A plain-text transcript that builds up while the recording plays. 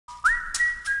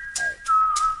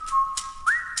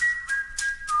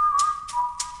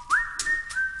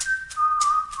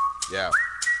Yeah.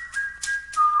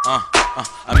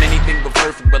 I'm anything but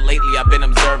perfect, but lately I've been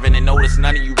observing and noticed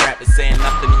none of you rappers saying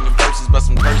nothing in your verses but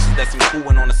some curses that's some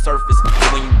cooling on the surface. But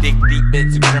when you dig deep,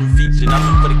 it's a grim feature.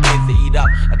 Nothing for the kids to eat up.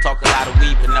 I talk a lot of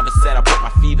weed, but never said I put my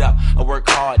feet up. I work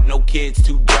hard, no kids,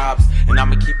 2 jobs, and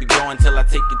I'ma keep it going till I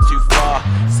take it too far.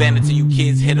 Saying it to you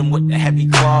kids, hit them with the heavy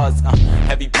claws,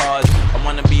 heavy paws. I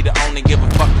wanna be the only, give a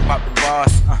fuck about the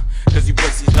boss, cause you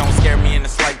pussies don't scare me in the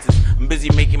slightest. I'm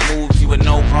busy making moves, you with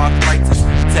no arthritis.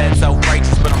 Tad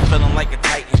self-righteous, but I'm feeling like a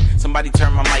titan. Somebody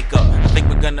turn my mic up, I think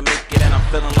we're gonna make it, and I'm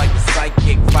feeling like a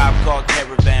psychic. 5-car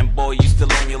caravan, boy, you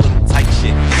still on your little tight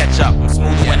shit. Catch up, I'm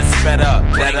smoother when it's sped up.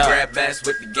 Playing grab bass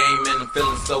with the game, and I'm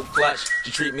feeling so clutch.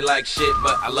 She treat me like shit,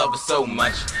 but I love her so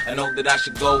much. I know that I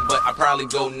should go, but I probably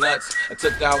go nuts. I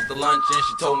took her out to lunch, and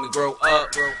she told me grow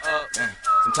up.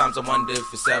 Sometimes I wonder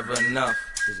if it's ever enough.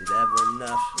 Is it ever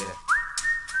enough? Yeah.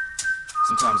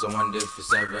 Sometimes I wonder if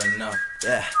it's ever enough.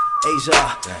 Yeah.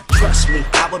 Asia, trust me,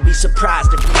 I would be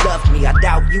surprised if you loved me. I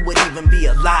doubt you would even be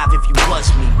alive if you was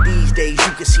me. These days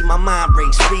you can see my mind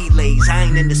race relays. I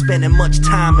ain't into spending much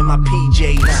time in my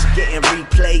PJs. Getting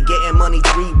replay, getting money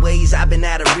 3 ways. I've been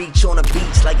out of reach on the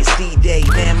beach like it's D-Day.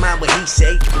 Man, mind what he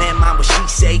say, man, mind what she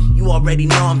say. You already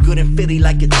know I'm good in Philly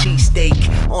like a cheesesteak.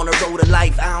 On the road of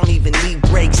life, I don't even need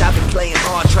breaks. I've been playing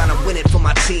hard trying to win it for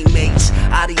my teammates.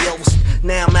 Adios,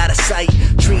 now I'm out of sight.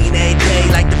 Treating every day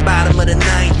like the bottom of the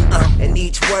ninth. And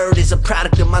each word is a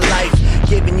product of my life,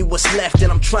 giving you what's left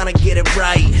and I'm trying to get it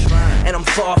right. And I'm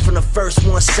far from the first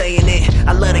one saying it.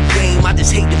 I love the game, I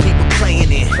just hate the people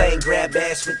playing it. Playing grab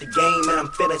ass with the game and I'm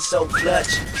feeling so clutch.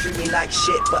 Treat me like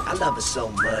shit, but I love her so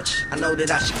much. I know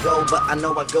that I should go, but I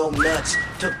know I go nuts.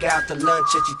 Took out to lunch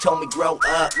and she told me grow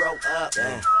up.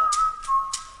 Damn.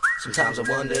 Sometimes I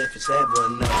wonder if it's ever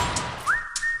enough.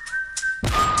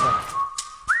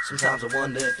 Sometimes I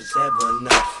wonder if it's ever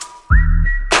enough.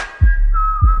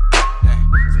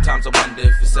 Sometimes I wonder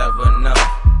if it's ever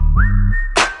enough.